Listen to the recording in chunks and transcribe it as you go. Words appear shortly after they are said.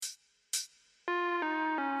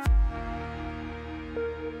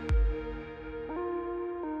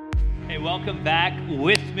Hey, welcome back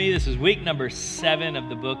with me. This is week number 7 of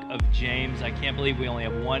the book of James. I can't believe we only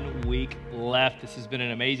have 1 week left. This has been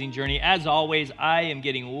an amazing journey. As always, I am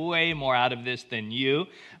getting way more out of this than you.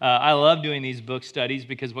 I love doing these book studies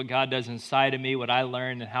because what God does inside of me, what I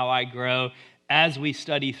learn, and how I grow as we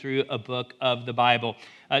study through a book of the Bible.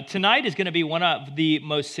 Tonight is going to be one of the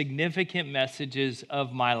most significant messages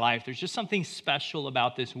of my life. There's just something special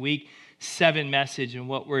about this week 7 message and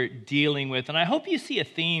what we're dealing with. And I hope you see a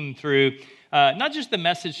theme through not just the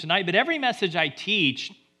message tonight, but every message I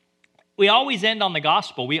teach. We always end on the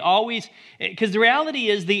gospel. Because the reality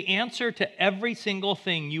is the answer to every single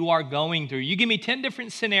thing you are going through. You give me 10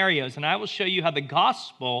 different scenarios, and I will show you how the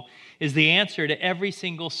gospel is the answer to every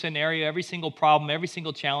single scenario, every single problem, every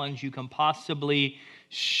single challenge you can possibly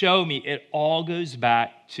show me. It all goes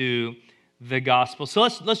back to the gospel. So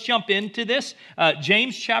let's jump into this.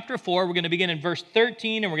 James chapter 4, we're going to begin in verse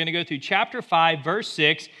 13, and we're going to go through chapter 5, verse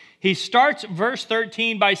 6. He starts verse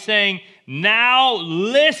 13 by saying, "Now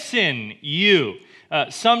listen, you."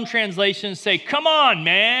 Some translations say, "Come on,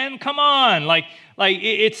 man, come on." Like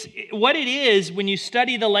it's what it is when you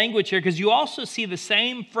study the language here, because you also see the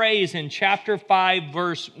same phrase in chapter 5,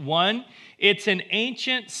 verse 1. It's an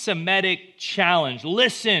ancient Semitic challenge.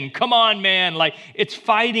 Listen, come on, man. Like it's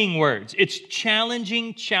fighting words. It's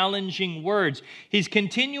challenging words. He's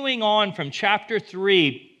continuing on from chapter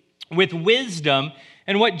 3 with wisdom.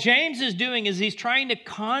 And what James is doing is he's trying to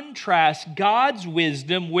contrast God's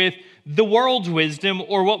wisdom with the world's wisdom,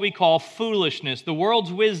 or what we call foolishness. The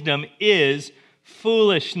world's wisdom is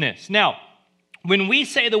foolishness. Now, when we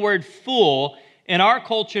say the word fool, in our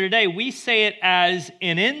culture today, we say it as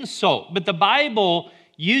an insult, but the Bible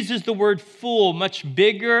uses the word fool much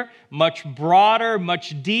bigger, much broader,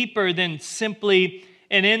 much deeper than simply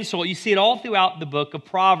an insult. You see it all throughout the book of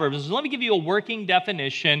Proverbs. So let me give you a working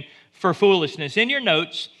definition for foolishness. In your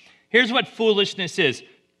notes, here's what foolishness is: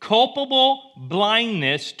 culpable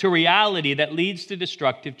blindness to reality that leads to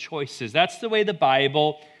destructive choices. That's the way the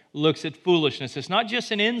Bible looks at foolishness. It's not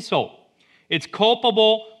just an insult. It's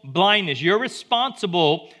culpable blindness. You're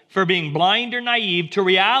responsible for being blind or naive to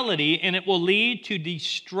reality, and it will lead to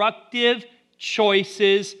destructive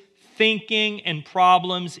choices, thinking, and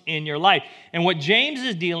problems in your life. And what James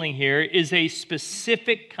is dealing here is a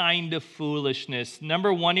specific kind of foolishness.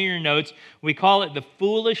 Number 1 in your notes, we call it the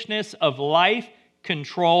foolishness of life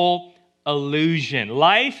control illusion.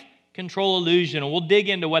 Life control illusion. And we'll dig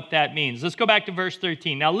into what that means. Let's go back to verse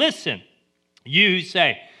 13. Now listen, you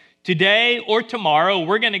say, today or tomorrow,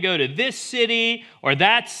 we're going to go to this city or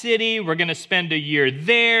that city. We're going to spend a year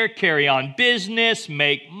there, carry on business,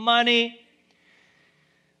 make money.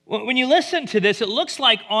 When you listen to this, it looks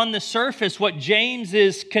like on the surface what James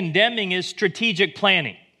is condemning is strategic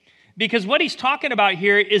planning. Because what he's talking about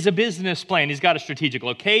here is a business plan. He's got a strategic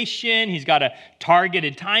location. He's got a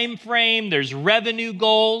targeted time frame. There's revenue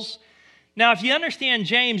goals. Now, if you understand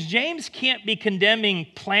James can't be condemning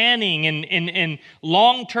planning and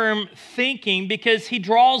long-term thinking, because he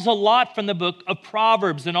draws a lot from the book of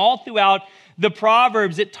Proverbs. And all throughout the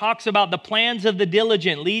Proverbs, it talks about the plans of the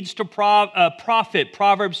diligent leads to profit.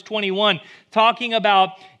 Proverbs 21, talking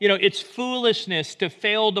about, it's foolishness to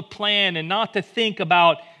fail to plan and not to think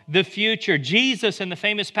about the future. Jesus, in the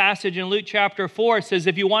famous passage in Luke chapter 4, says,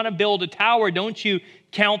 if you want to build a tower, don't you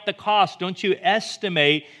count the cost? Don't you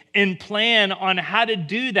estimate and plan on how to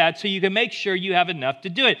do that so you can make sure you have enough to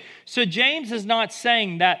do it? So James is not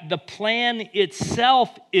saying that the plan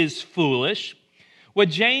itself is foolish. What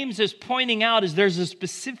James is pointing out is there's a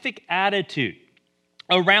specific attitude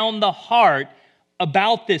around the heart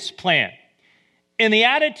about this plan. And the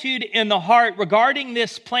attitude in the heart regarding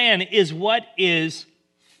this plan is what is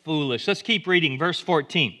foolish. Let's keep reading. Verse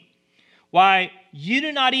 14. Why, you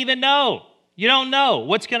do not even know. You don't know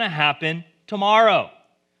what's going to happen tomorrow.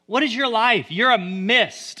 What is your life? You're a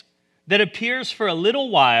mist that appears for a little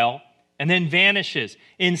while and then vanishes.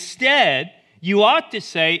 Instead, you ought to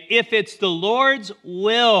say, if it's the Lord's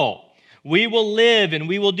will, we will live and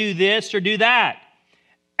we will do this or do that.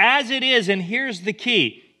 As it is, and here's the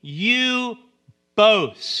key, you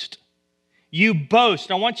boast. You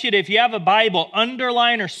boast. I want you to, if you have a Bible,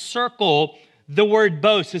 underline or circle the word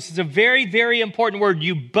boast. This is a very, very important word.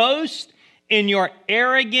 You boast in your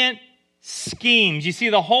arrogant schemes. You see,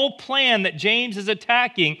 the whole plan that James is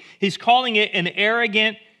attacking, he's calling it an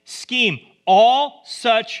arrogant scheme. All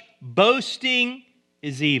such boasting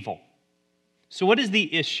is evil. So what is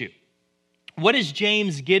the issue? What is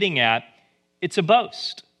James getting at? It's a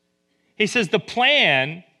boast. He says the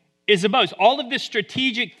plan is a boast. All of this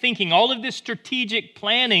strategic thinking, all of this strategic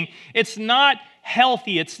planning, it's not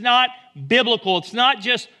healthy. It's not biblical. It's not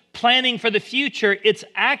just planning for the future. It's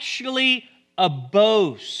actually a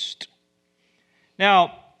boast.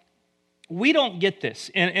 Now, we don't get this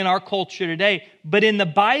in our culture today, but in the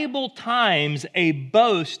Bible times, a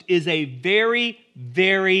boast is a very,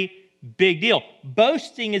 very big deal.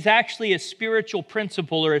 Boasting is actually a spiritual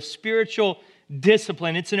principle or a spiritual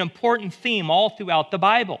discipline. It's an important theme all throughout the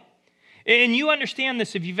Bible. And you understand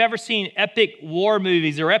this if you've ever seen epic war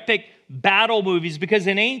movies or epic battle movies, because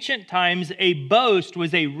in ancient times, a boast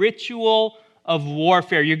was a ritual of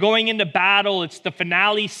warfare. You're going into battle. It's the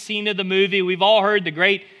finale scene of the movie. We've all heard the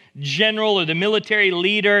great general or the military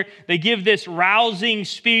leader. They give this rousing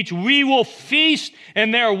speech. We will feast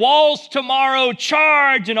and their walls tomorrow,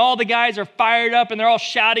 charge. And all the guys are fired up and they're all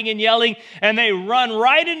shouting and yelling. And they run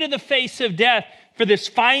right into the face of death for this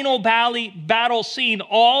final battle scene,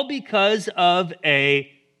 all because of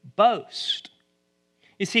a boast.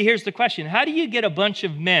 You see, here's the question. How do you get a bunch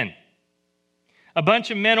of men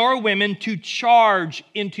or women to charge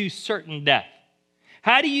into certain death?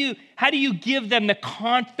 How do you give them the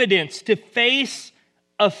confidence to face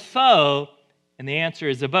a foe? And the answer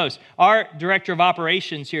is a boast. Our director of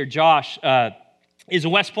operations here, Josh, is a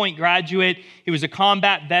West Point graduate. He was a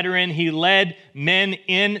combat veteran. He led men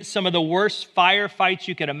in some of the worst firefights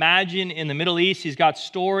you could imagine in the Middle East. He's got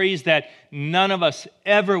stories that none of us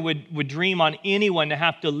ever would dream on anyone to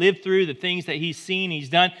have to live through, the things that he's seen, he's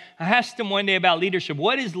done. I asked him one day about leadership.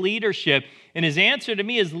 What is leadership? And his answer to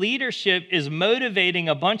me is leadership is motivating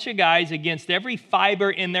a bunch of guys against every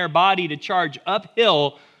fiber in their body to charge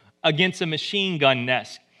uphill against a machine gun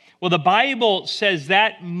nest. Well, the Bible says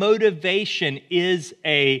that motivation is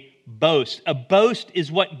a boast. A boast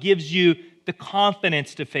is what gives you the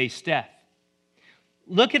confidence to face death.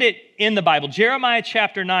 Look at it in the Bible. Jeremiah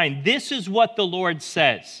chapter 9. This is what the Lord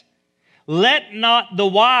says. Let not the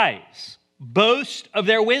wise boast of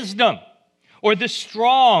their wisdom, or the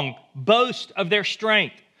strong boast of their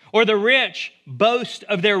strength, or the rich boast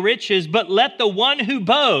of their riches, but let the one who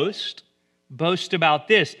boast about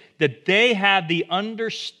this, that they have the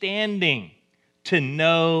understanding to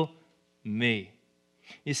know me.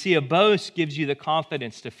 You see, a boast gives you the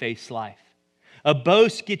confidence to face life. A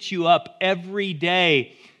boast gets you up every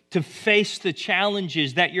day to face the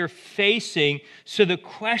challenges that you're facing. So the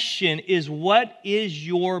question is, what is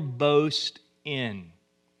your boast in?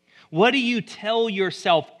 What do you tell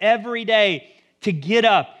yourself every day to get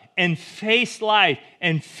up and face life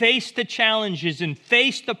and face the challenges and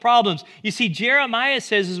face the problems? You see, Jeremiah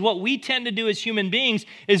says is what we tend to do as human beings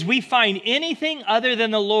is we find anything other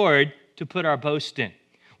than the Lord to put our boast in.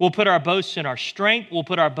 We'll put our boast in our strength. We'll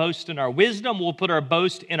put our boast in our wisdom. We'll put our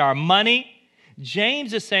boast in our money.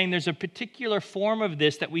 James is saying there's a particular form of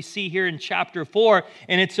this that we see here in chapter 4,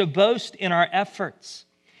 and it's a boast in our efforts,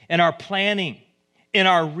 in our planning, in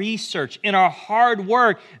our research, in our hard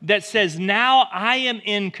work that says, now I am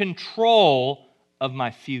in control of my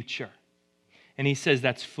future. And he says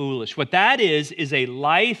that's foolish. What that is a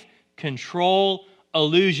life control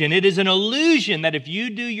illusion. It is an illusion that if you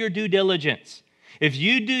do your due diligence, if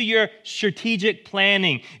you do your strategic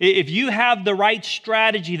planning, if you have the right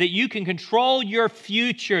strategy, that you can control your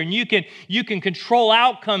future and you can control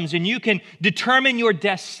outcomes and you can determine your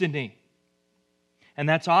destiny. And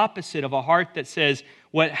that's opposite of a heart that says,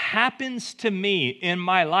 what happens to me in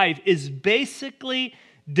my life is basically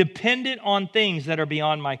dependent on things that are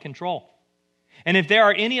beyond my control. And if there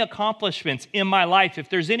are any accomplishments in my life, if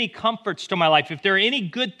there's any comforts to my life, if there are any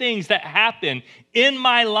good things that happen in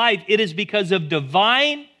my life, it is because of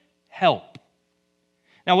divine help.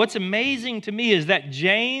 Now, what's amazing to me is that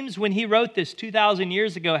James, when he wrote this 2,000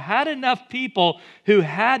 years ago, had enough people who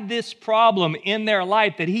had this problem in their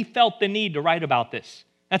life that he felt the need to write about this.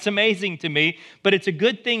 That's amazing to me, but it's a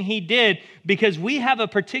good thing he did because we have a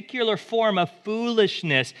particular form of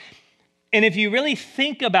foolishness. And if you really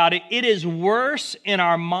think about it, it is worse in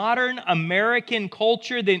our modern American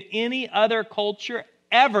culture than any other culture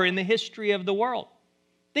ever in the history of the world.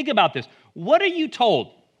 Think about this. What are you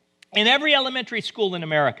told in every elementary school in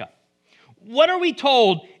America? What are we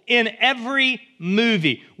told in every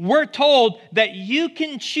movie? We're told that you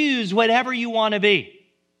can choose whatever you want to be.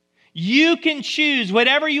 You can choose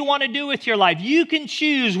whatever you want to do with your life. You can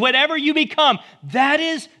choose whatever you become. That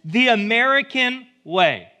is the American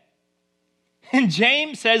way. And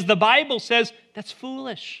James says, the Bible says, that's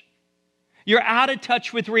foolish. You're out of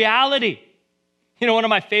touch with reality. You know, one of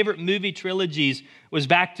my favorite movie trilogies was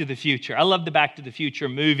Back to the Future. I love the Back to the Future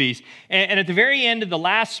movies. And at the very end of the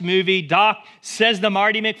last movie, Doc says to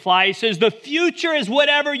Marty McFly, he says, the future is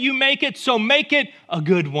whatever you make it, so make it a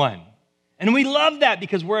good one. And we love that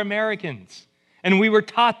because we're Americans. And we were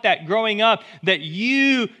taught that growing up, that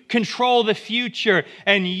you control the future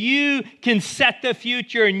and you can set the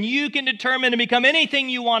future and you can determine to become anything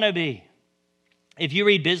you want to be. If you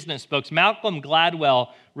read business books, Malcolm Gladwell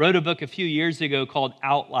wrote a book a few years ago called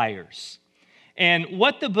Outliers. And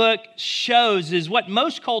what the book shows is what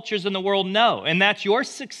most cultures in the world know, and that's your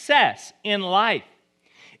success in life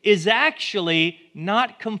is actually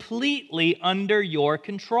not completely under your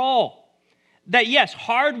control. That yes,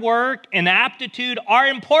 hard work and aptitude are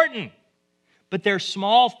important, but they're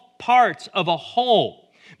small parts of a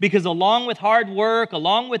whole. Because along with hard work,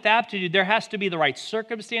 along with aptitude, there has to be the right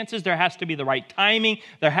circumstances, there has to be the right timing,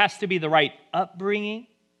 there has to be the right upbringing.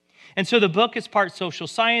 And so the book is part social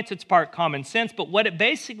science, it's part common sense, but what it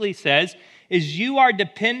basically says is you are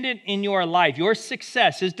dependent in your life. Your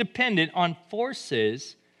success is dependent on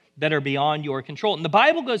forces that are beyond your control. And the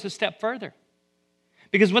Bible goes a step further.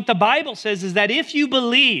 Because what the Bible says is that if you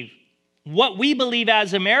believe what we believe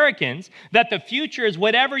as Americans, that the future is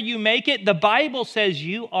whatever you make it, the Bible says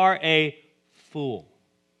you are a fool.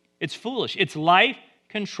 It's foolish. It's life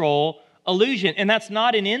control illusion. And that's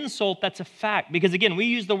not an insult, that's a fact. Because again, we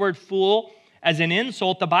use the word fool as an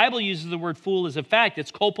insult. The Bible uses the word fool as a fact.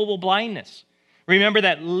 It's culpable blindness. Remember,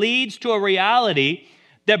 that leads to a reality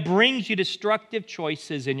that brings you destructive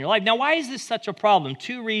choices in your life. Now, why is this such a problem?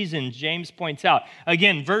 2 reasons James points out.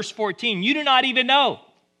 Again, verse 14, you do not even know.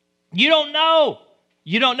 You don't know.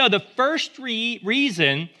 You don't know. The first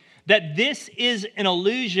reason that this is an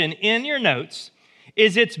illusion in your notes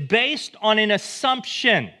is it's based on an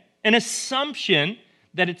assumption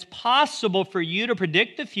that it's possible for you to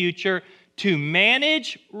predict the future, to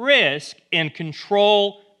manage risk, and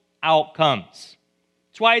control outcomes.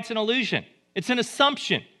 That's why it's an illusion. It's an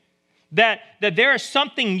assumption that there is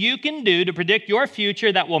something you can do to predict your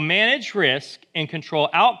future that will manage risk and control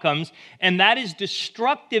outcomes, and that is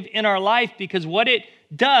destructive in our life because what it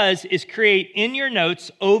does is create in your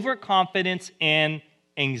notes overconfidence and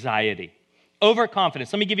anxiety.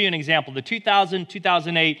 Overconfidence. Let me give you an example. The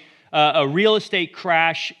 2000-2008 a real estate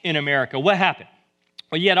crash in America. What happened?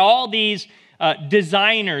 Well, you had all these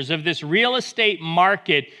designers of this real estate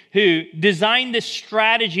market who designed this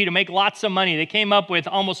strategy to make lots of money. They came up with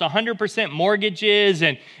almost 100% mortgages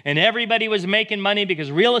and everybody was making money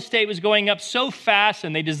because real estate was going up so fast,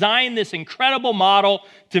 and they designed this incredible model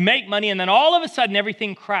to make money, and then all of a sudden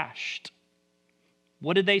everything crashed.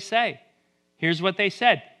 What did they say? Here's what they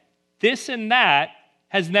said. This and that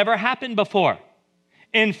has never happened before.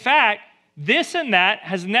 In fact, this and that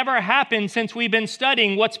has never happened since we've been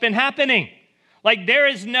studying what's been happening. Like there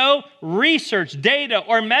is no research, data,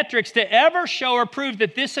 or metrics to ever show or prove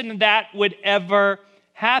that this and that would ever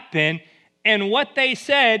happen. And what they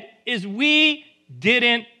said is we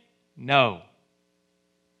didn't know.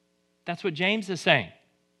 That's what James is saying.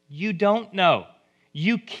 You don't know.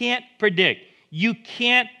 You can't predict. You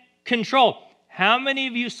can't control. How many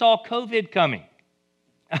of you saw COVID coming?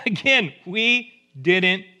 Again, we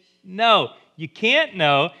didn't know. You can't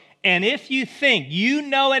know. And if you think you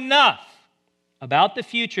know enough about the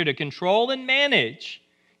future to control and manage,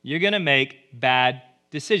 you're going to make bad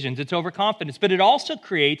decisions. It's overconfidence, but it also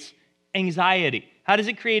creates anxiety. How does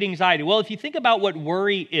it create anxiety? Well, if you think about what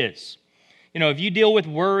worry is, if you deal with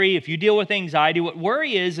worry, if you deal with anxiety, what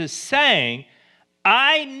worry is saying,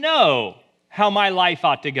 I know how my life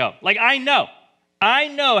ought to go. Like I know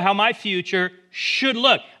how my future should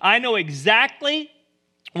look. I know exactly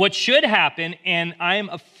what should happen, and I'm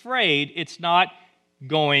afraid it's not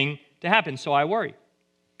going to happen, so I worry.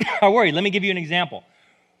 I worry. Let me give you an example.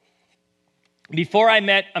 Before I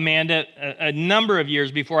met Amanda, a number of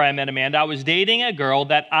years before I met Amanda, I was dating a girl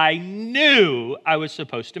that I knew I was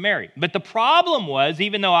supposed to marry. But the problem was,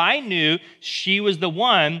 even though I knew she was the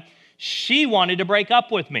one, she wanted to break up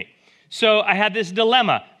with me. So I had this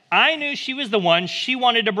dilemma. I knew she was the one. She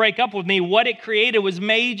wanted to break up with me. What it created was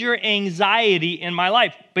major anxiety in my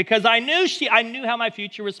life because I knew how my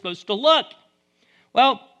future was supposed to look.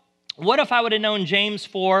 Well, what if I would have known James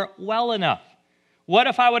 4 well enough? What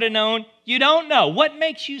if I would have known you don't know? What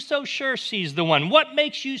makes you so sure she's the one? What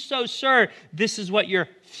makes you so sure this is what your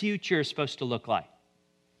future is supposed to look like?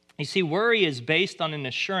 You see, worry is based on an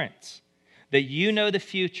assurance that you know the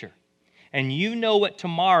future and you know what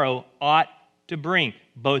tomorrow ought to bring.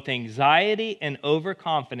 Both anxiety and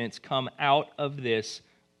overconfidence come out of this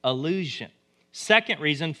illusion. Second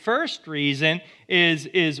reason, first reason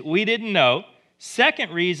is we didn't know.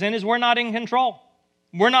 Second reason is we're not in control.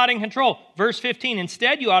 We're not in control. Verse 15,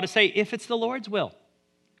 instead you ought to say, if it's the Lord's will.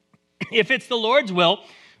 If it's the Lord's will,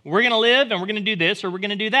 we're going to live and we're going to do this or we're going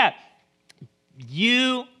to do that.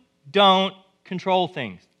 You don't control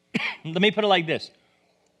things. Let me put it like this.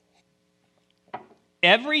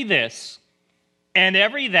 every this and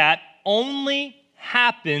every that only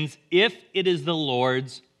happens if it is the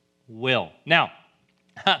Lord's will. Now,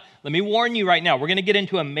 let me warn you right now, we're going to get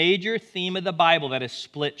into a major theme of the Bible that is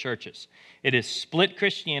split churches. It is split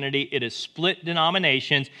Christianity. It is split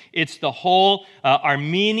denominations. It's the whole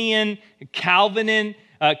Arminian Calvinist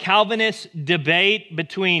debate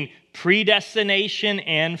between predestination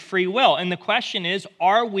and free will. And the question is,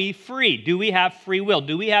 are we free? Do we have free will?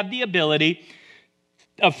 Do we have the ability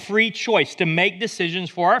of free choice to make decisions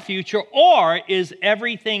for our future, or is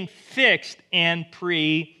everything fixed and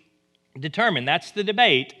predetermined? That's the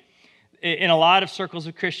debate in a lot of circles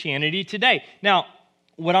of Christianity today. Now,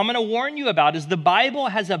 what I'm going to warn you about is the Bible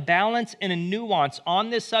has a balance and a nuance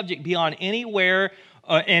on this subject beyond anywhere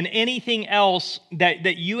and anything else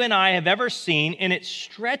that you and I have ever seen, and it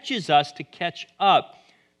stretches us to catch up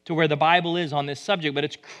to where the Bible is on this subject, but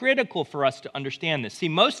it's critical for us to understand this. See,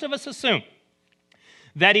 most of us assume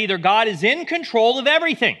that either God is in control of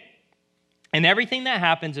everything, and everything that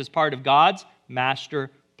happens is part of God's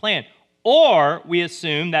master plan, or we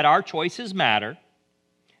assume that our choices matter,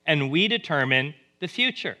 and we determine the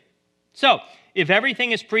future. So, if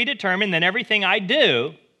everything is predetermined, then everything I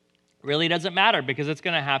do really doesn't matter because it's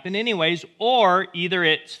going to happen anyways, or either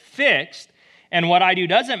it's fixed and what I do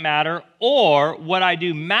doesn't matter, or what I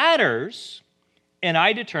do matters and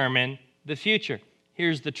I determine the future.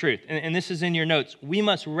 Here's the truth, and this is in your notes. We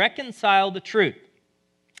must reconcile the truth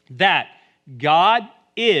that God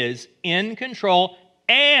is in control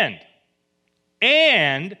and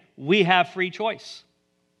we have free choice.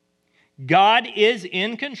 God is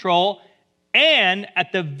in control, and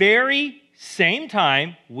at the very same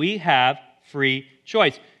time, we have free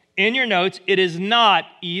choice. In your notes, it is not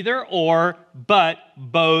either or, but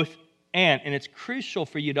both and. And it's crucial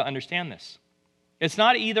for you to understand this. It's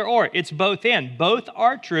not either or, it's both and. Both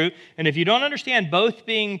are true, and if you don't understand both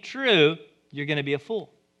being true, you're going to be a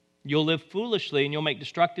fool. You'll live foolishly, and you'll make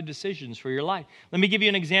destructive decisions for your life. Let me give you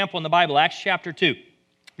an example in the Bible. Acts chapter 2,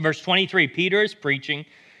 verse 23. Peter is preaching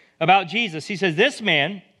about Jesus. He says, this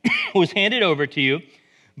man was handed over to you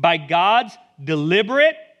by God's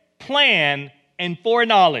deliberate plan and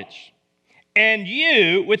foreknowledge. And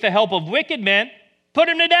you, with the help of wicked men, put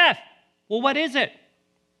him to death. Well, what is it?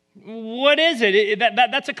 What is it?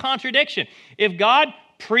 That's a contradiction. If God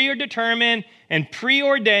predetermined and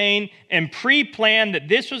preordained and pre-planned that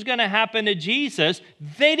this was going to happen to Jesus,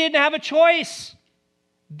 they didn't have a choice.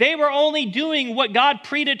 They were only doing what God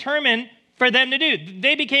predetermined for them to do.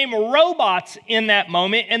 They became robots in that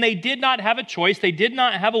moment, and they did not have a choice. They did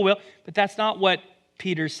not have a will, but that's not what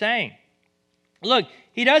Peter's saying. Look,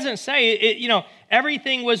 he doesn't say,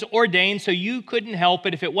 everything was ordained so you couldn't help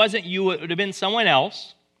it. If it wasn't you, it would have been someone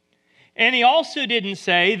else. And he also didn't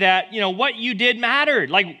say that, what you did mattered.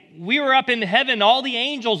 Like, we were up in heaven, all the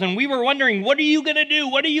angels, and we were wondering, what are you going to do?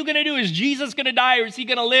 What are you going to do? Is Jesus going to die or is he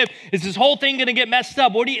going to live? Is this whole thing going to get messed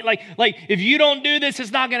up? What do you, like, if you don't do this,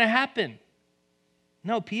 it's not going to happen.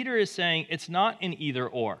 No, Peter is saying it's not an either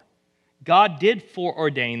or. God did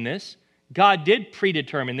foreordain this. God did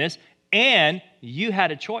predetermine this, and you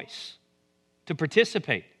had a choice to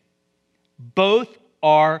participate. Both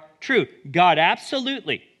are true. God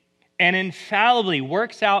absolutely and infallibly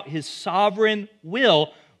works out his sovereign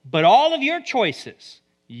will, but all of your choices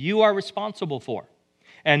you are responsible for.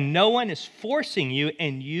 And no one is forcing you,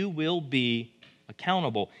 and you will be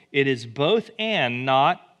accountable. It is both and,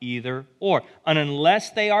 not either or. And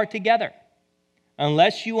unless they are together,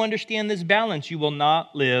 unless you understand this balance, you will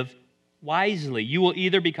not live wisely. You will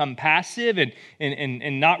either become passive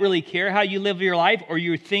and not really care how you live your life, or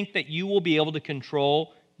you think that you will be able to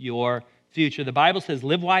control your future. The Bible says,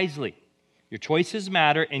 live wisely. Your choices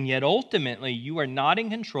matter, and yet ultimately you are not in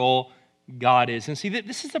control. God is. And see,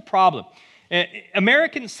 this is the problem.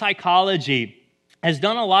 American psychology has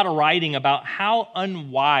done a lot of writing about how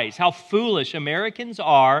unwise, how foolish Americans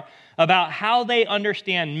are about how they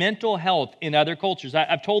understand mental health in other cultures.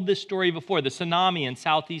 I've told this story before, the tsunami in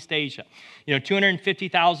Southeast Asia.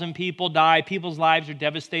 250,000 people die, people's lives are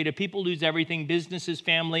devastated, people lose everything, businesses,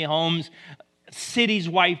 family, homes, cities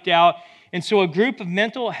wiped out. And so a group of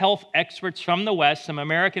mental health experts from the West, some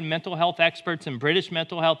American mental health experts and British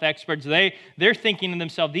mental health experts, they're thinking to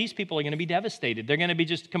themselves, these people are going to be devastated. They're going to be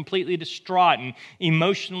just completely distraught and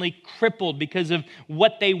emotionally crippled because of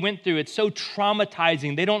what they went through. It's so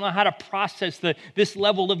traumatizing. They don't know how to process this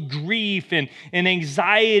level of grief and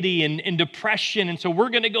anxiety and depression. And so we're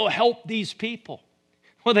going to go help these people.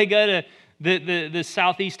 Well, they go to the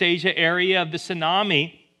Southeast Asia area of the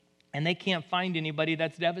tsunami, and they can't find anybody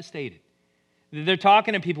that's devastated. They're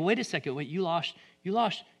talking to people, wait a second, you lost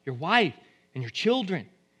your wife and your children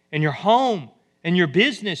and your home and your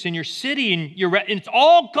business and your city and and it's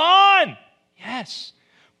all gone. Yes,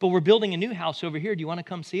 but we're building a new house over here. Do you want to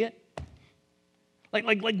come see it?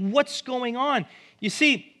 Like what's going on? You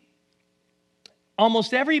see,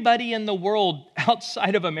 almost everybody in the world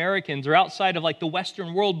outside of Americans or outside of like the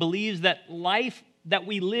Western world believes that life that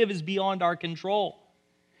we live is beyond our control.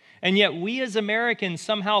 And yet we as Americans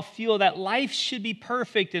somehow feel that life should be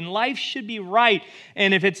perfect and life should be right.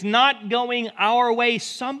 And if it's not going our way,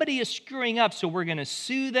 somebody is screwing up. So we're going to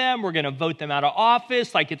sue them. We're going to vote them out of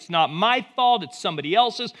office. Like it's not my fault, it's somebody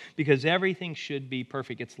else's, because everything should be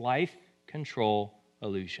perfect. It's life control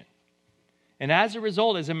illusion. And as a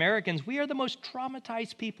result, as Americans, we are the most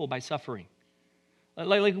traumatized people by suffering.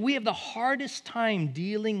 Like we have the hardest time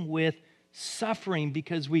dealing with suffering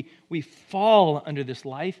because we fall under this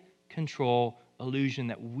life control illusion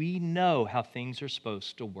that we know how things are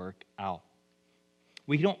supposed to work out.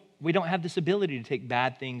 We don't have this ability to take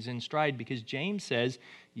bad things in stride because James says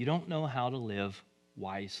you don't know how to live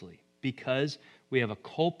wisely because we have a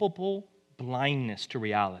culpable blindness to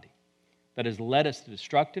reality that has led us to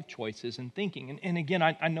destructive choices and thinking. And again,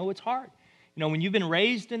 I know it's hard. You know, when you've been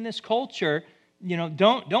raised in this culture, you know,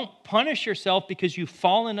 don't punish yourself because you've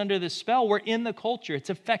fallen under this spell. We're in the culture. It's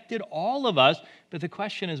affected all of us. But the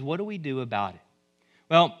question is, what do we do about it?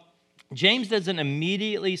 Well, James doesn't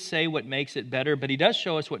immediately say what makes it better, but he does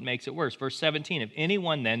show us what makes it worse. Verse 17, if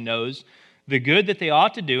anyone then knows the good that they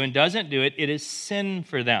ought to do and doesn't do it, it is sin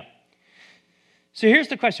for them. So here's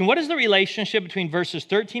the question. What is the relationship between verses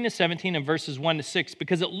 13 to 17 and verses 1 to 6?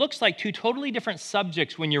 Because it looks like two totally different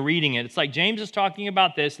subjects when you're reading it. It's like James is talking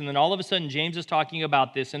about this, and then all of a sudden James is talking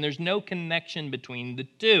about this, and there's no connection between the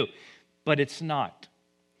two. But it's not.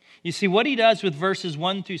 You see, what he does with verses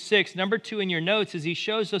 1 through 6, number 2 in your notes, is he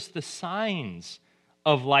shows us the signs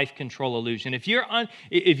of life control illusion. If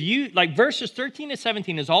you like verses 13 to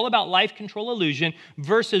 17 is all about life control illusion,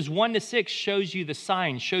 verses 1 to 6 shows you the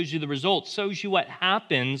signs, shows you the results, shows you what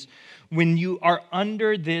happens when you are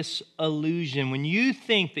under this illusion. When you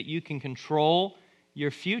think that you can control your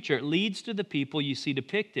future, it leads to the people you see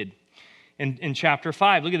depicted. In chapter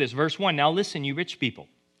 5, look at this, verse 1. Now listen, you rich people,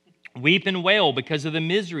 weep and wail because of the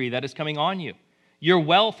misery that is coming on you. Your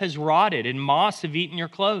wealth has rotted, and moths have eaten your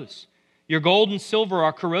clothes. Your gold and silver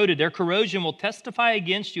are corroded. Their corrosion will testify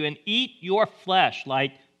against you and eat your flesh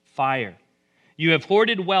like fire. You have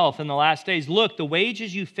hoarded wealth in the last days. Look, the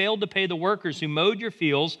wages you failed to pay the workers who mowed your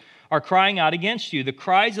fields are crying out against you. The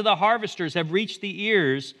cries of the harvesters have reached the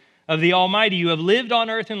ears of the Almighty. You have lived on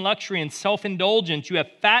earth in luxury and self-indulgence. You have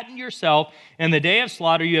fattened yourself in the day of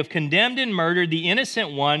slaughter. You have condemned and murdered the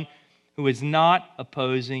innocent one who is not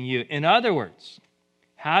opposing you. In other words,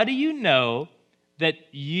 how do you know that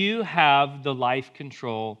you have the life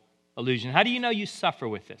control illusion? How do you know you suffer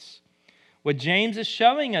with this? What James is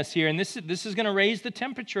showing us here, and this is going to raise the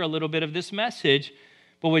temperature a little bit of this message,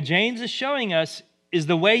 but what James is showing us is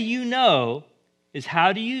the way you know is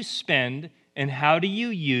how do you spend and how do you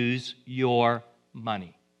use your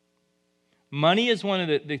money. Money is one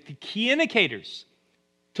of the key indicators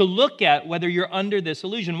to look at whether you're under this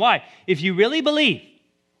illusion. Why? If you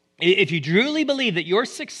truly believe that your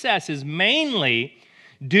success is mainly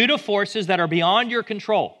due to forces that are beyond your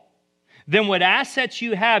control, then what assets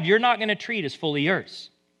you have, you're not going to treat as fully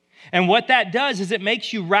yours. And what that does is it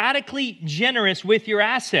makes you radically generous with your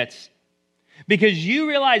assets because you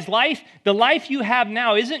realize the life you have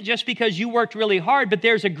now isn't just because you worked really hard, but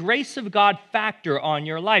there's a grace of God factor on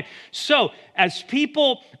your life. So as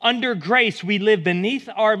people under grace, we live beneath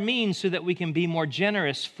our means so that we can be more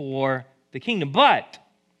generous for the kingdom. But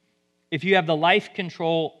if you have the life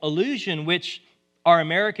control illusion, which our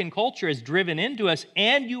American culture has driven into us,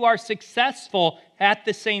 and you are successful at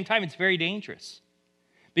the same time, it's very dangerous.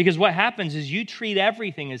 Because what happens is you treat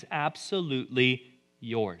everything as absolutely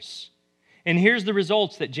yours. And here's the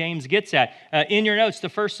results that James gets at. In your notes, the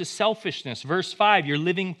first is selfishness. Verse 5, you're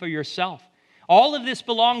living for yourself. All of this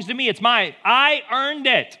belongs to me. It's mine. I earned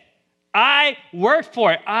it. I worked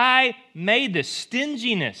for it. I made this.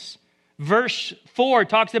 Stinginess. Verse 4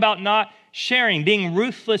 talks about not sharing, being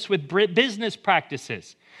ruthless with business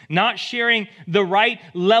practices, not sharing the right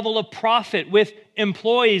level of profit with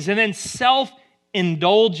employees, and then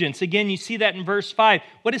self-indulgence. Again, you see that in verse 5.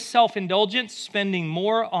 What is self-indulgence? Spending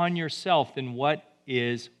more on yourself than what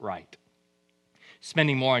is right.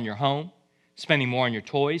 Spending more on your home, spending more on your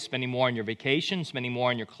toys, spending more on your vacation, spending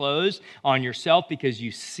more on your clothes, on yourself, because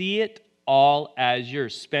you see it all as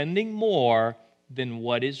yours. Spending more than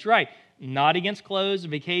what is right. Not against clothes,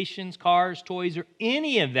 vacations, cars, toys, or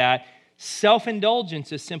any of that.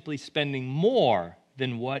 Self-indulgence is simply spending more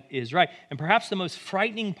than what is right. And perhaps the most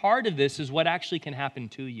frightening part of this is what actually can happen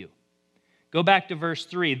to you. Go back to verse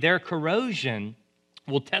 3. Their corrosion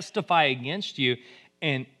will testify against you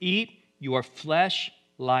and eat your flesh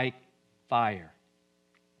like fire.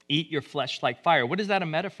 Eat your flesh like fire. What is that a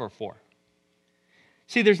metaphor for?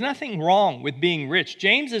 See, there's nothing wrong with being rich.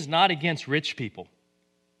 James is not against rich people.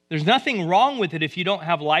 There's nothing wrong with it if you don't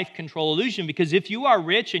have life control illusion, because if you are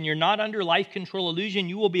rich and you're not under life control illusion,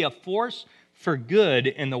 you will be a force for good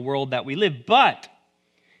in the world that we live. But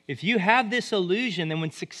if you have this illusion, then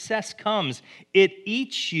when success comes, it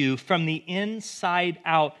eats you from the inside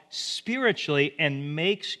out spiritually and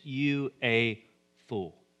makes you a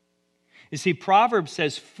fool. You see, Proverbs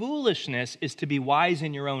says foolishness is to be wise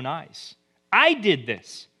in your own eyes. I did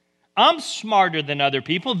this. I'm smarter than other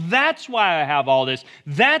people. That's why I have all this.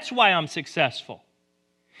 That's why I'm successful.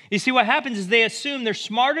 You see, what happens is they assume they're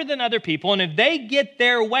smarter than other people, and if they get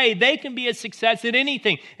their way, they can be a success at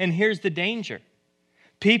anything. And here's the danger.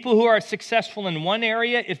 People who are successful in one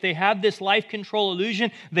area, if they have this life control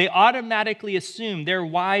illusion, they automatically assume they're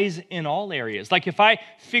wise in all areas. Like if I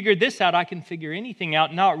figure this out, I can figure anything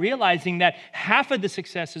out, not realizing that half of the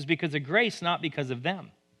success is because of grace, not because of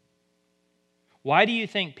them. Why do you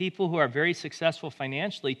think people who are very successful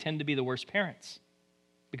financially tend to be the worst parents?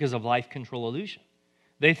 Because of life control illusion.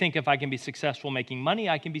 They think if I can be successful making money,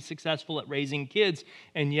 I can be successful at raising kids,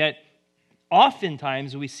 and yet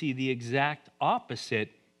oftentimes we see the exact opposite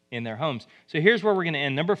in their homes. So here's where we're going to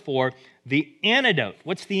end. Number 4, the antidote.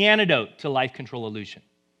 What's the antidote to life control illusion?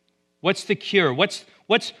 What's the cure? What's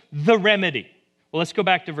the remedy? Well, let's go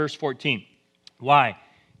back to verse 14. Why?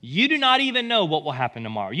 You do not even know what will happen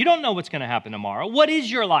tomorrow. You don't know what's going to happen tomorrow. What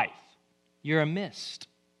is your life? You're a mist.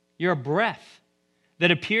 You're a breath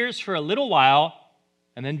that appears for a little while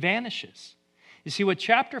and then vanishes. You see, what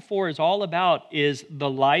chapter 4 is all about is the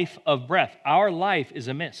life of breath. Our life is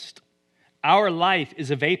a mist. Our life is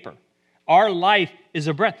a vapor. Our life is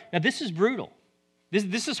a breath. Now, this is brutal.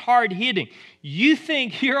 This is hard-hitting. You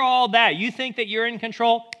think you're all that. You think that you're in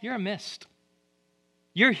control. You're a mist.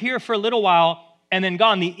 You're here for a little while and then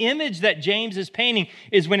gone. The image that James is painting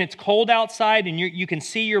is when it's cold outside and you can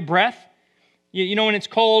see your breath. You know when it's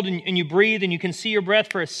cold and you breathe and you can see your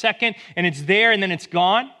breath for a second and it's there and then it's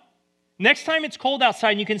gone? Next time it's cold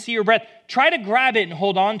outside and you can see your breath, try to grab it and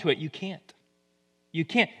hold on to it. You can't. You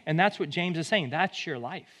can't. And that's what James is saying. That's your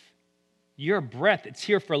life. Your breath, it's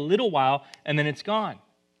here for a little while and then it's gone.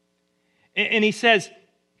 And he says,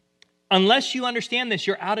 unless you understand this,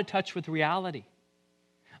 you're out of touch with reality.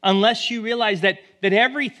 Unless you realize that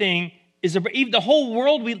everything is, the whole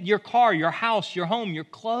world, your car, your house, your home, your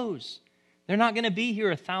clothes, they're not going to be here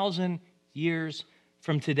 1,000 years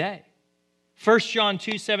from today. 1 John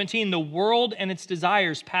 2:17, the world and its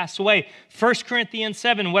desires pass away. 1 Corinthians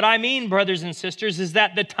 7, what I mean, brothers and sisters, is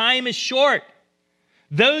that the time is short.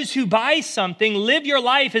 Those who buy something, live your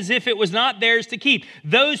life as if it was not theirs to keep.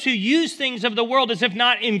 Those who use things of the world as if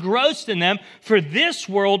not engrossed in them, for this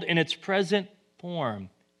world in its present form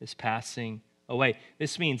is passing away.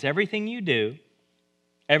 This means everything you do,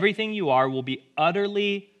 everything you are will be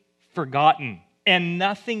utterly forgotten. And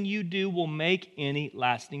nothing you do will make any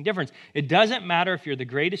lasting difference. It doesn't matter if you're the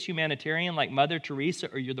greatest humanitarian like Mother Teresa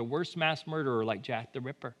or you're the worst mass murderer like Jack the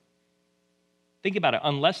Ripper. Think about it.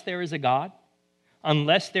 Unless there is a God,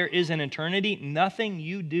 unless there is an eternity, nothing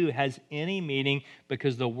you do has any meaning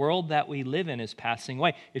because the world that we live in is passing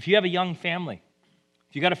away. If you have a young family,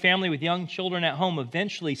 if you got a family with young children at home,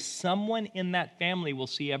 eventually someone in that family will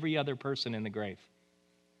see every other person in the grave.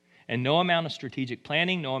 And no amount of strategic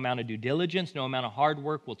planning, no amount of due diligence, no amount of hard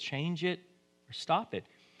work will change it or stop it.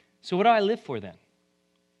 So what do I live for then?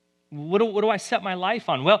 What do I set my life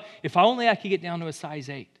on? Well, if only I could get down to a size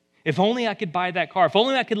 8. If only I could buy that car. If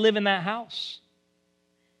only I could live in that house.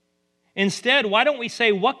 Instead, why don't we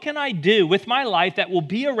say, what can I do with my life that will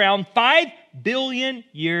be around 5 billion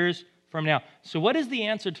years from now? So what is the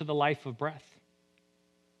answer to the life of breath?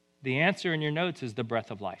 The answer in your notes is the breath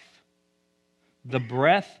of life. The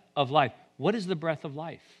breath of life. What is the breath of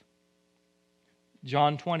life?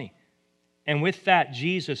 John 20. And with that,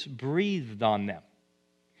 Jesus breathed on them.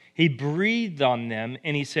 He breathed on them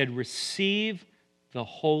and he said, receive the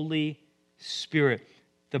Holy Spirit.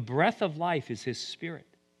 The breath of life is his spirit.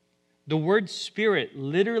 The word spirit,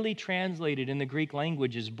 literally translated in the Greek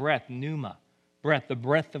language, is breath, pneuma, breath, the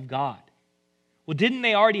breath of God. Well, didn't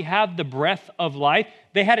they already have the breath of life?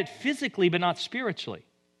 They had it physically, but not spiritually.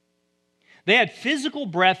 They had physical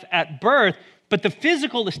breath at birth, but the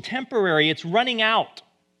physical is temporary. It's running out.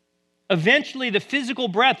 Eventually, the physical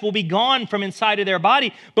breath will be gone from inside of their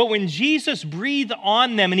body. But when Jesus breathed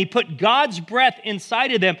on them and he put God's breath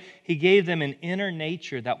inside of them, he gave them an inner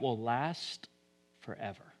nature that will last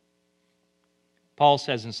forever. Paul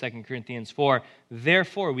says in 2 Corinthians 4,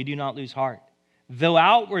 therefore we do not lose heart. Though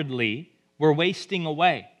outwardly we're wasting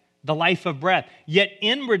away the life of breath, yet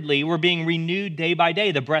inwardly we're being renewed day by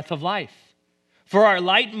day, the breath of life. For our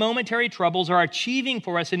light momentary troubles are achieving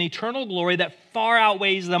for us an eternal glory that far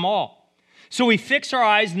outweighs them all. So we fix our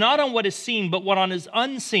eyes not on what is seen, but what on is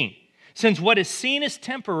unseen. Since what is seen is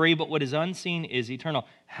temporary, but what is unseen is eternal.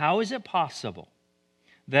 How is it possible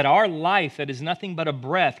that our life that is nothing but a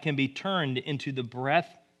breath can be turned into the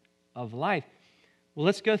breath of life? Well,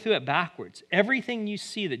 let's go through it backwards. Everything you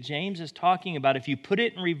see that James is talking about, if you put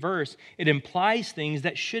it in reverse, it implies things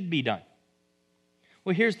that should be done.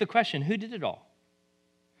 Well, here's the question. Who did it all?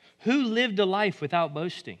 Who lived a life without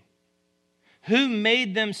boasting? Who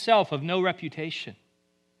made themselves of no reputation?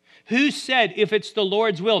 Who said, if it's the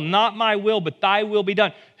Lord's will, not my will, but thy will be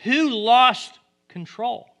done? Who lost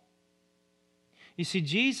control? You see,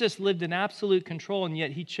 Jesus lived in absolute control, and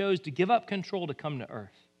yet he chose to give up control to come to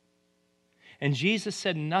earth. And Jesus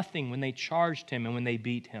said nothing when they charged him and when they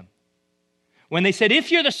beat him. When they said,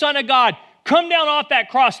 if you're the Son of God, come down off that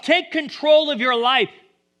cross, take control of your life.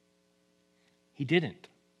 He didn't.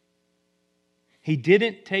 He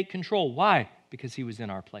didn't take control. Why? Because he was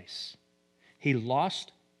in our place. He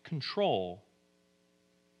lost control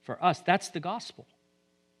for us. That's the gospel.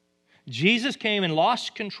 Jesus came and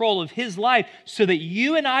lost control of his life so that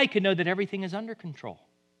you and I could know that everything is under control.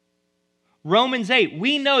 Romans 8,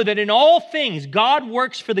 we know that in all things God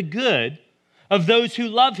works for the good of those who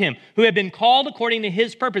love him, who have been called according to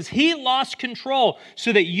his purpose. He lost control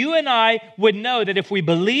so that you and I would know that if we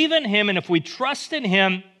believe in him and if we trust in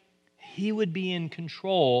him, he would be in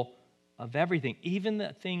control of everything, even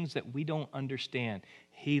the things that we don't understand.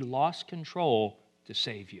 He lost control to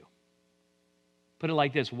save you. Put it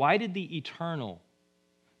like this. Why did the eternal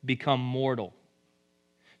become mortal?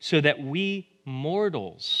 So that we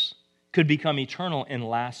mortals could become eternal and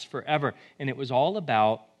last forever. And it was all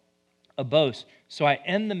about a boast. So I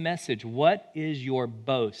end the message. What is your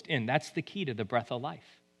boast in? That's the key to the breath of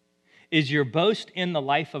life. Is your boast in the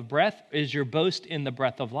life of breath? Is your boast in the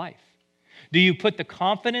breath of life? Do you put the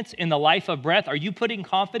confidence in the life of breath? Are you putting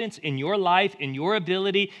confidence in your life, in your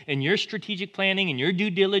ability, in your strategic planning, in your due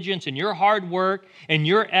diligence, in your hard work, in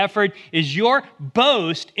your effort? Is your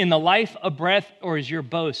boast in the life of breath, or is your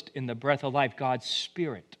boast in the breath of life, God's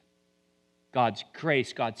Spirit, God's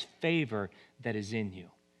grace, God's favor that is in you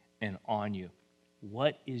and on you?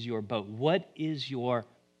 What is your boast? What is your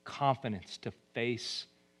confidence to face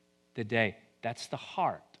the day? That's the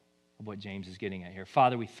heart of what James is getting at here.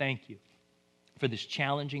 Father, we thank you for this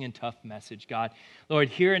challenging and tough message, God. Lord,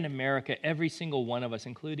 here in America, every single one of us,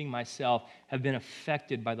 including myself, have been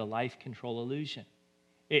affected by the life control illusion.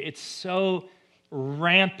 It's so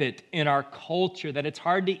rampant in our culture that it's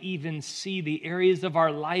hard to even see the areas of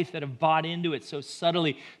our life that have bought into it so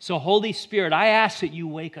subtly. So Holy Spirit, I ask that you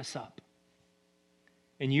wake us up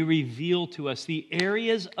and you reveal to us the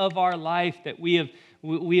areas of our life that we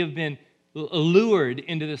have been lured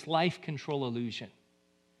into this life control illusion,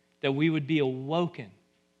 that we would be awoken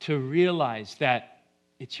to realize that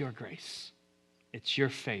it's your grace, it's your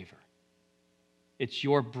favor, it's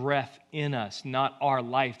your breath in us, not our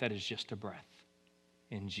life that is just a breath.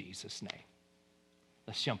 In Jesus' name.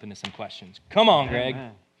 Let's jump into some questions. Come on, Greg.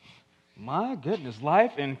 Amen. My goodness,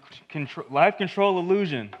 life control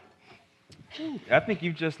illusion. I think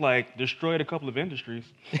you've just destroyed a couple of industries.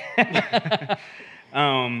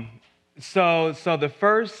 So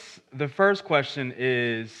the first question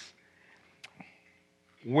is,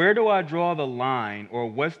 where do I draw the line, or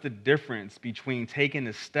what's the difference between taking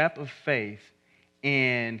a step of faith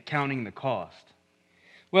and counting the cost?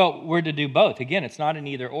 Well, we're to do both. Again, it's not an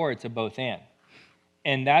either or, it's a both and.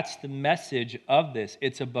 And that's the message of this.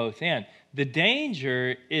 It's a both and. The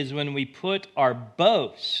danger is when we put our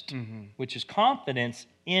boast, which is confidence,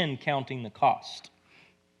 in counting the cost.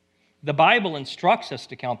 The Bible instructs us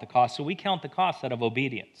to count the cost, so we count the cost out of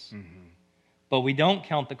obedience. But we don't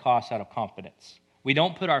count the cost out of confidence. We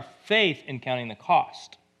don't put our faith in counting the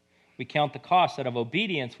cost. We count the cost out of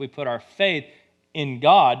obedience. We put our faith in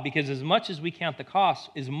God, because as much as we count the cost,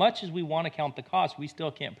 as much as we want to count the cost, we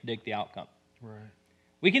still can't predict the outcome. Right.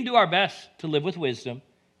 We can do our best to live with wisdom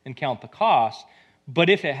and count the cost, but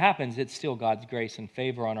if it happens, it's still God's grace and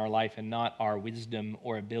favor on our life and not our wisdom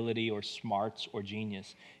or ability or smarts or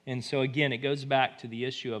genius. And so again, it goes back to the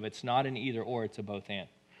issue of it's not an either or, it's a both and.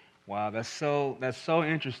 Wow, that's so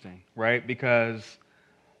interesting, right? Because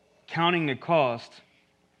counting the cost,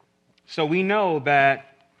 so we know that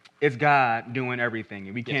it's God doing everything,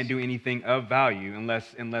 and we can't do anything of value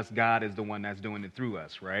unless God is the one that's doing it through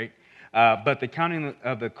us, right? But the counting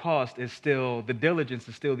of the cost is still, the diligence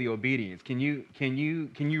is still the obedience. Can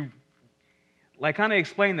you like kind of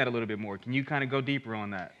explain that a little bit more? Can you kind of go deeper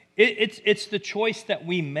on that? It's the choice that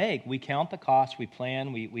we make. We count the cost, we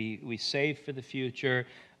plan, we save for the future.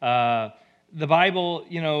 The Bible,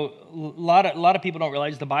 a lot of people don't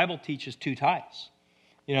realize the Bible teaches two tithes.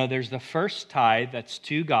 There's the first tithe that's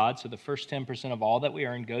to God, so the first 10% of all that we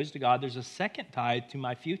earn goes to God. There's a second tithe to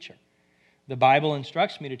my future. The Bible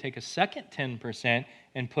instructs me to take a second 10%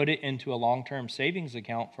 and put it into a long-term savings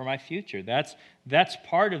account for my future. That's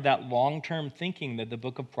part of that long-term thinking that the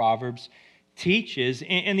book of Proverbs teaches.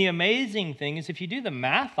 And the amazing thing is, if you do the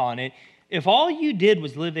math on it, if all you did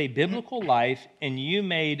was live a biblical life and you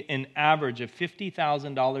made an average of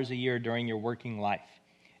 $50,000 a year during your working life,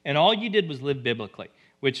 and all you did was live biblically,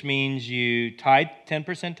 which means you tithe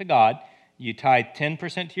 10% to God, you tithe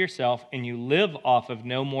 10% to yourself, and you live off of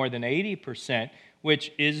no more than 80%,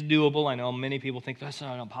 which is doable. I know many people think that's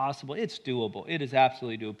not impossible. It's doable. It is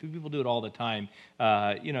absolutely doable. People do it all the time.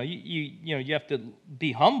 You have to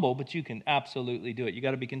be humble, but you can absolutely do it. You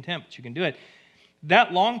got to be content, but you can do it.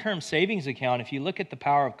 That long-term savings account, if you look at the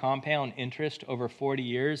power of compound interest over 40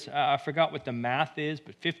 years, I forgot what the math is,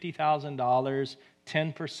 but $50,000,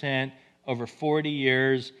 10% over 40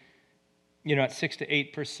 years, at 6 to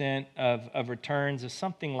 8% of returns is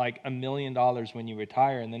something like $1 million when you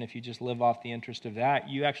retire. And then if you just live off the interest of that,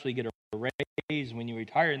 you actually get a raise when you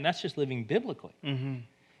retire. And that's just living biblically.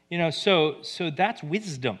 Mm-hmm. So that's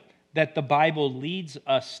wisdom that the Bible leads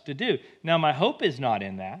us to do. Now, my hope is not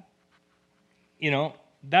in that.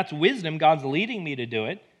 That's wisdom. God's leading me to do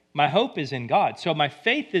it. My hope is in God. So my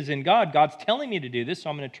faith is in God. God's telling me to do this, so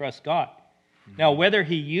I'm going to trust God. Now, whether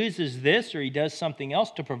he uses this or he does something else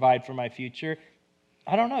to provide for my future,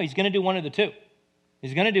 I don't know. He's going to do one of the two.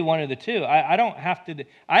 He's going to do one of the two. I don't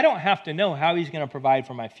have to know how he's going to provide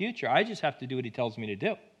for my future. I just have to do what he tells me to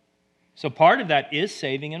do. So part of that is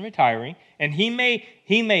saving and retiring, and he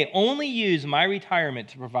may only use my retirement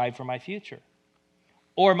to provide for my future.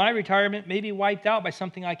 Or my retirement may be wiped out by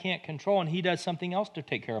something I can't control, and he does something else to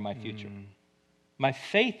take care of my future. My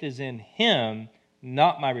faith is in him,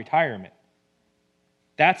 not my retirement.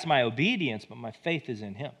 That's my obedience, but my faith is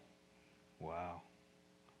in him. Wow.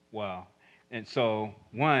 And so,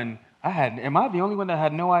 am I the only one that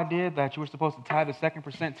had no idea that you were supposed to tie the second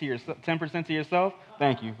 10% to yourself?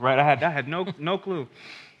 Thank you. Right, I had no clue.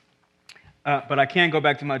 But I can go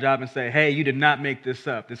back to my job and say, hey, you did not make this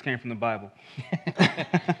up. This came from the Bible.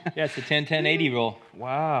 Yeah, it's the 10-10-80 rule.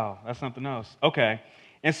 Wow, that's something else. Okay.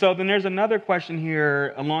 And so then there's another question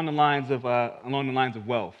here along the lines of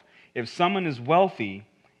wealth. If someone is wealthy,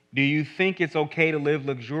 do you think it's okay to live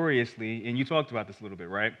luxuriously? And you talked about this a little bit,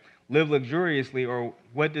 right? Live luxuriously, or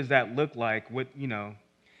what does that look like?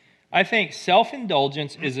 I think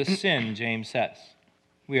self-indulgence is a sin, James says.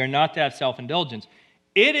 We are not to have self-indulgence.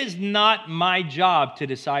 It is not my job to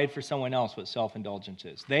decide for someone else what self-indulgence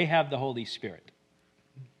is. They have the Holy Spirit.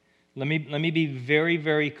 Let me be very,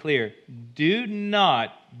 very clear. Do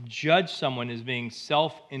not judge someone as being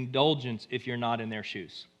self-indulgent if you're not in their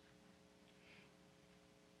shoes.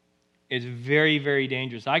 It's very, very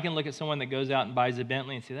dangerous. I can look at someone that goes out and buys a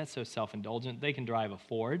Bentley and say, that's so self-indulgent. They can drive a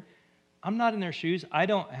Ford. I'm not in their shoes. I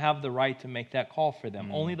don't have the right to make that call for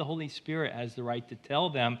them. Only the Holy Spirit has the right to tell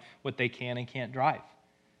them what they can and can't drive.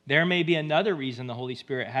 There may be another reason the Holy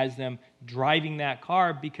Spirit has them driving that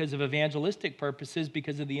car because of evangelistic purposes,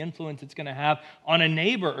 because of the influence it's going to have on a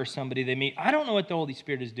neighbor or somebody they meet. I don't know what the Holy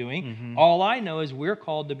Spirit is doing. Mm-hmm. All I know is we're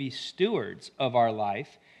called to be stewards of our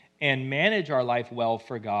life and manage our life well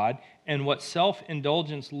for God. And what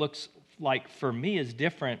self-indulgence looks like for me is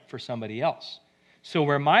different for somebody else. So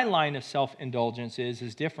where my line of self-indulgence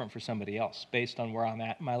is different for somebody else based on where I'm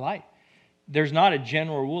at in my life. There's not a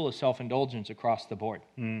general rule of self-indulgence across the board.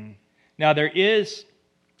 Now, there is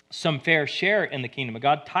some fair share in the kingdom of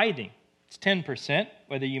God. Tithing, it's 10%,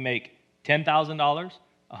 whether you make $10,000,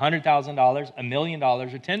 $100,000, $1 million, or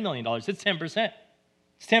 $10 million. It's 10%.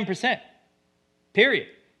 It's 10%, period.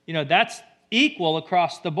 That's equal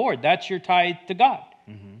across the board. That's your tithe to God.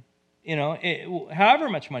 Mm-hmm. However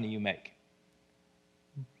much money you make.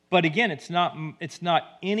 But again, it's not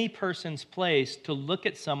any person's place to look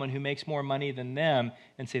at someone who makes more money than them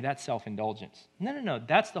and say, that's self-indulgence. No.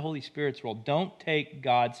 That's the Holy Spirit's role. Don't take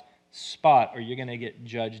God's spot or you're going to get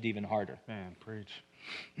judged even harder. Man, preach.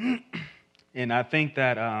 And I think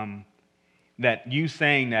that that you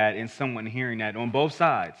saying that and someone hearing that on both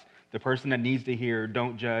sides, the person that needs to hear,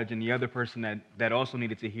 don't judge, and the other person that also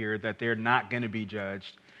needed to hear that they're not going to be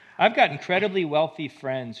judged. I've got incredibly wealthy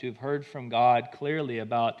friends who've heard from God clearly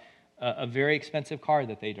about a very expensive car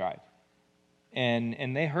that they drive.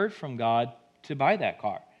 and they heard from God to buy that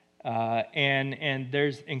car. And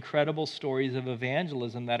there's incredible stories of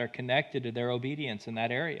evangelism that are connected to their obedience in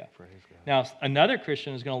that area. Praise God. Now, another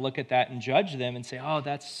Christian is going to look at that and judge them and say, oh,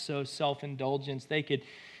 that's so self-indulgence. They could,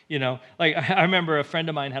 like I remember a friend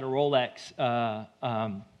of mine had a Rolex,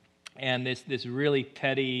 and this really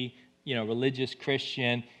petty, religious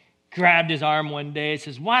Christian grabbed his arm one day and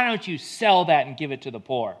says, why don't you sell that and give it to the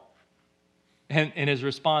poor? And his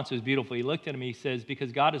response was beautiful. He looked at him, he says,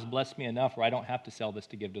 because God has blessed me enough where I don't have to sell this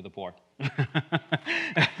to give to the poor.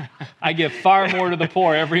 I give far more to the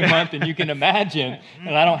poor every month than you can imagine,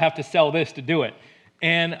 and I don't have to sell this to do it.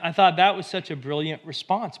 And I thought that was such a brilliant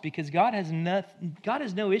response, because God has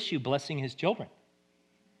no issue blessing his children.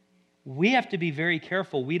 We have to be very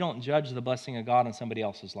careful we don't judge the blessing of God on somebody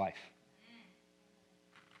else's life.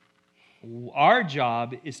 Our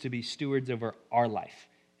job is to be stewards over our life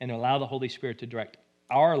and allow the Holy Spirit to direct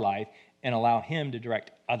our life and allow him to direct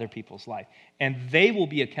other people's life. And they will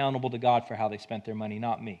be accountable to God for how they spent their money,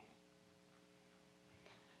 not me.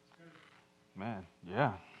 Man,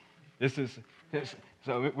 yeah.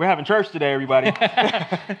 So we're having church today, everybody.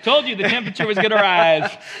 Told you the temperature was going to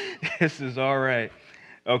rise. This is all right.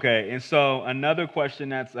 Okay, and so another question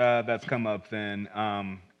that's come up then,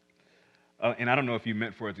 and I don't know if you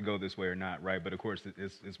meant for it to go this way or not, right? But of course,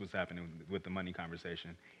 it's what's happening with the money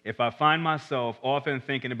conversation. If I find myself often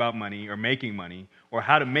thinking about money or making money or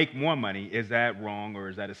how to make more money, is that wrong or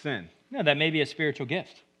is that a sin? No, that may be a spiritual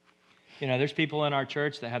gift. There's people in our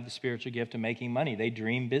church that have the spiritual gift of making money. They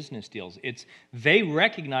dream business deals. They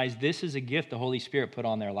recognize this is a gift the Holy Spirit put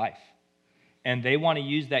on their life. And they want to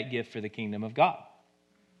use that gift for the kingdom of God.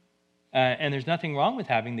 And there's nothing wrong with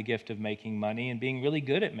having the gift of making money and being really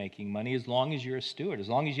good at making money, as long as you're a steward, as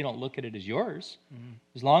long as you don't look at it as yours,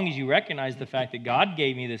 as long as you recognize the fact that God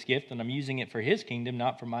gave me this gift and I'm using it for his kingdom,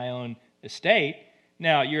 not for my own estate.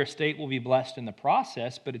 Now, your estate will be blessed in the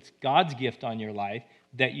process, but it's God's gift on your life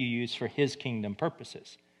that you use for his kingdom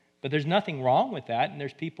purposes. But there's nothing wrong with that, and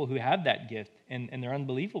there's people who have that gift, and they're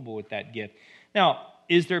unbelievable with that gift. Now,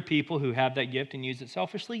 is there people who have that gift and use it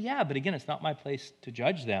selfishly? Yeah, but again, it's not my place to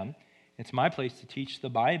judge them. It's my place to teach the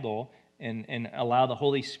Bible and allow the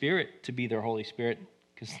Holy Spirit to be their Holy Spirit,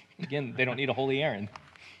 because, again, they don't need a holy Aaron.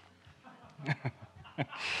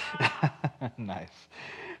 Nice.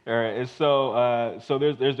 All right, and so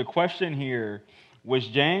there's a question here. Was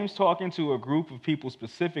James talking to a group of people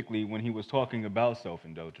specifically when he was talking about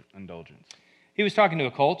self-indulgence? He was talking to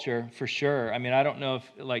a culture, for sure. I mean, I don't know if,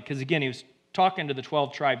 because again, he was talking to the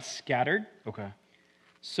 12 tribes scattered. Okay.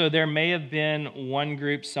 So there may have been one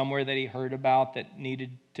group somewhere that he heard about that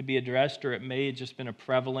needed to be addressed, or it may have just been a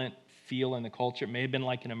prevalent feel in the culture. It may have been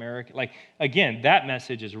like in America. Again, that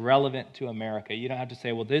message is relevant to America. You don't have to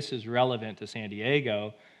say, well, this is relevant to San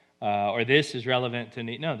Diego, or this is relevant to...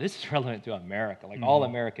 No, this is relevant to America. All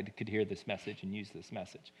America could hear this message and use this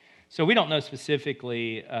message. So we don't know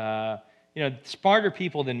specifically... smarter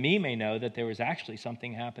people than me may know that there was actually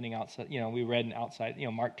something happening outside. We read outside.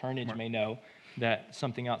 Mark Turnage may know that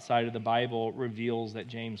something outside of the Bible reveals that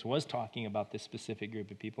James was talking about this specific group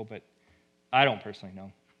of people, but I don't personally know.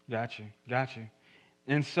 Got you.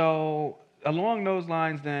 And so along those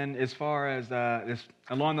lines then, as far as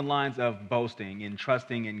along the lines of boasting and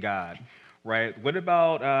trusting in God, right? What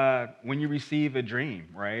about when you receive a dream,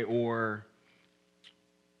 right? Or...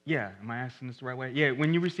 yeah, am I asking this the right way? Yeah,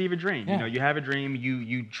 when you receive a dream, you have a dream,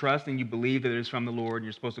 you trust and you believe that it's from the Lord, and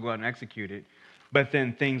you're supposed to go out and execute it, but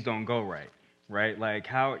then things don't go right?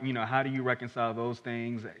 How do you reconcile those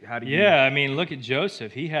things? How do you... Yeah, I mean, look at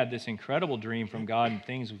Joseph. He had this incredible dream from God, and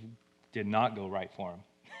things did not go right for him.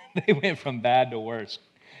 They went from bad to worse,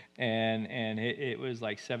 and it was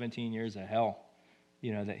like 17 years of hell,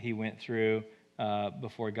 that he went through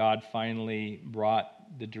before God finally brought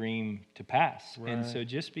the dream to pass. Right. And so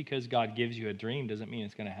just because God gives you a dream doesn't mean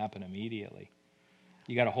it's going to happen immediately.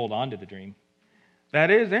 You got to hold on to the dream. That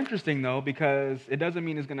is interesting, though, because it doesn't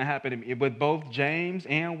mean it's going to happen with both Joseph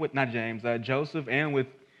and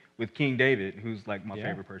with King David, who's like my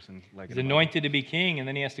favorite person. He's anointed to be king, and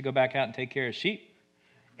then he has to go back out and take care of sheep.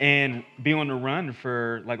 And be on the run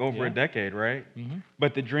for over a decade, right? Mm-hmm.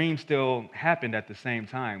 But the dream still happened at the same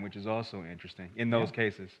time, which is also interesting in those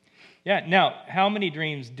cases. Yeah. Now, how many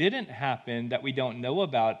dreams didn't happen that we don't know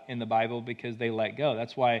about in the Bible because they let go?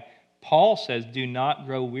 That's why Paul says, do not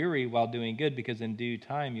grow weary while doing good, because in due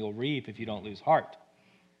time you'll reap if you don't lose heart.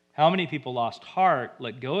 How many people lost heart,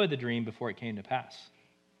 let go of the dream before it came to pass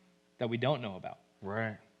that we don't know about?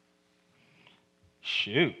 Right.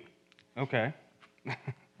 Shoot. Okay.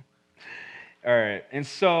 All right, and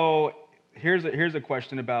so here's a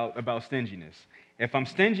question about stinginess. If I'm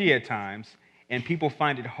stingy at times and people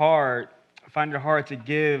find it hard to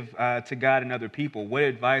give to God and other people. What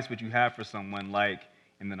advice would you have for someone like,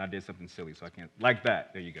 and then I did something silly, so I can't, like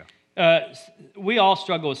that. There you go. We all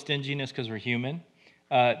struggle with stinginess because we're human.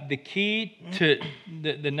 The key to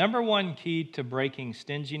the number one key to breaking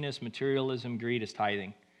stinginess, materialism, greed is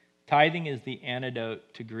tithing. Tithing is the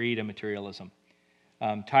antidote to greed and materialism.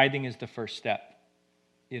 Tithing is the first step.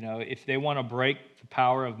 You know, if they want to break the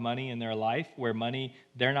power of money in their life, where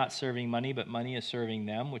they're not serving money, but money is serving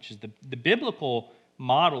them, which is the biblical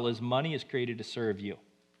model is money is created to serve you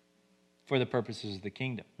for the purposes of the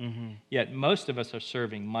kingdom. Mm-hmm. Yet most of us are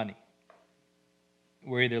serving money.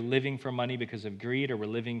 We're either living for money because of greed or we're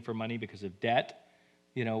living for money because of debt.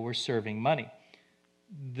 You know, we're serving money.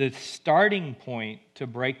 The starting point to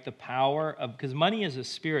break the power of, because money is a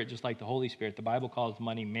spirit just like the Holy Spirit. The Bible calls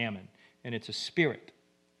money mammon, and it's a spirit.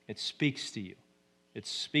 It speaks to you. It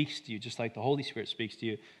speaks to you just like the Holy Spirit speaks to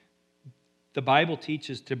you. The Bible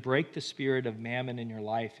teaches to break the spirit of mammon in your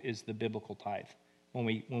life is the biblical tithe. When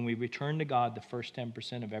we return to God the first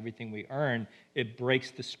 10% of everything we earn, it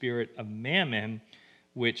breaks the spirit of mammon,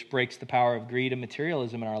 which breaks the power of greed and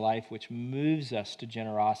materialism in our life, which moves us to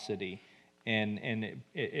generosity, and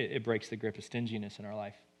it breaks the grip of stinginess in our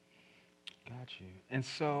life. Got you. And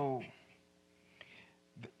so,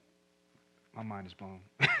 my mind is blown.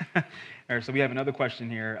 All right, so we have another question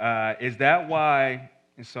here. Is that why,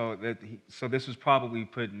 and so this was probably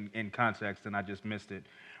put in context and I just missed it,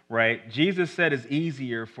 right? Jesus said it's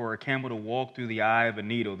easier for a camel to walk through the eye of a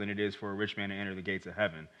needle than it is for a rich man to enter the gates of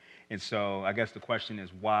heaven. And so I guess the question is,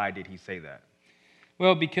 why did he say that?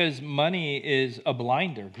 Well, because money is a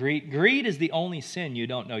blinder. Greed is the only sin you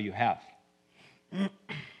don't know you have.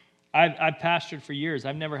 I've pastored for years.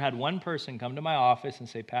 I've never had one person come to my office and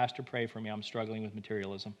say, "Pastor, pray for me. I'm struggling with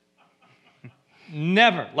materialism."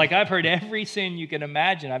 Never. Like, I've heard every sin you can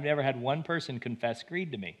imagine. I've never had one person confess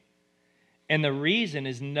greed to me. And the reason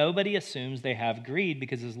is nobody assumes they have greed,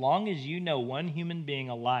 because as long as you know one human being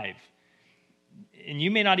alive, and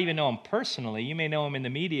you may not even know him personally, you may know him in the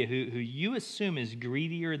media, who you assume is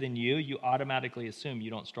greedier than you automatically assume you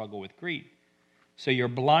don't struggle with greed. So you're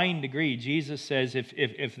blind to greed. Jesus says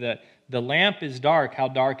if the lamp is dark, how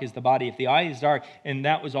dark is the body? If the eye is dark, and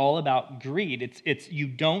that was all about greed. It's you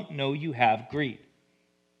don't know you have greed.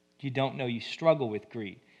 You don't know you struggle with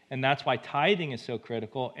greed. And that's why tithing is so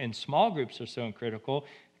critical, and small groups are so critical,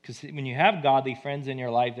 because when you have godly friends in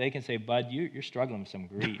your life, they can say, "Bud, you're struggling with some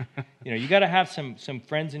greed." You got to have some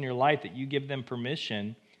friends in your life that you give them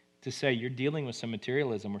permission to say you're dealing with some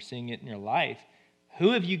materialism or seeing it in your life.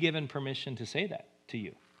 Who have you given permission to say that to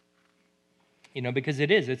you? Because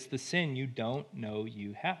it's the sin you don't know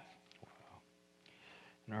you have.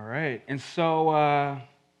 Wow. All right. And so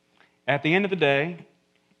at the end of the day,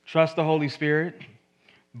 trust the Holy Spirit,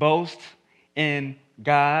 boast in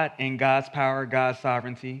God and God's power, God's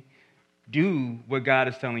sovereignty. Do what God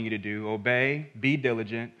is telling you to do. Obey, be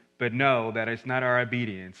diligent, but know that it's not our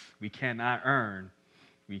obedience. We cannot earn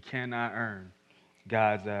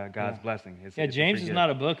God's blessing. James is not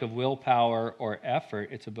a book of willpower or effort.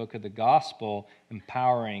 It's a book of the gospel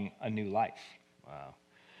empowering a new life. Wow.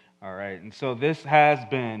 All right. And so this has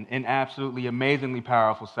been an absolutely amazingly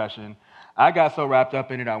powerful session. I got so wrapped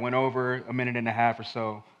up in it, I went over a minute and a half or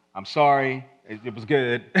so. I'm sorry. It was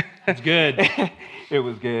good. It's good. It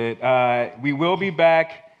was good. We will be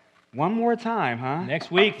back one more time, huh?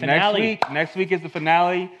 Next week, finale. Next week is the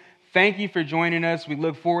finale. Thank you for joining us. We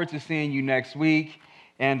look forward to seeing you next week.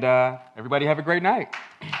 And everybody have a great night.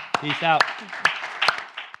 Peace out.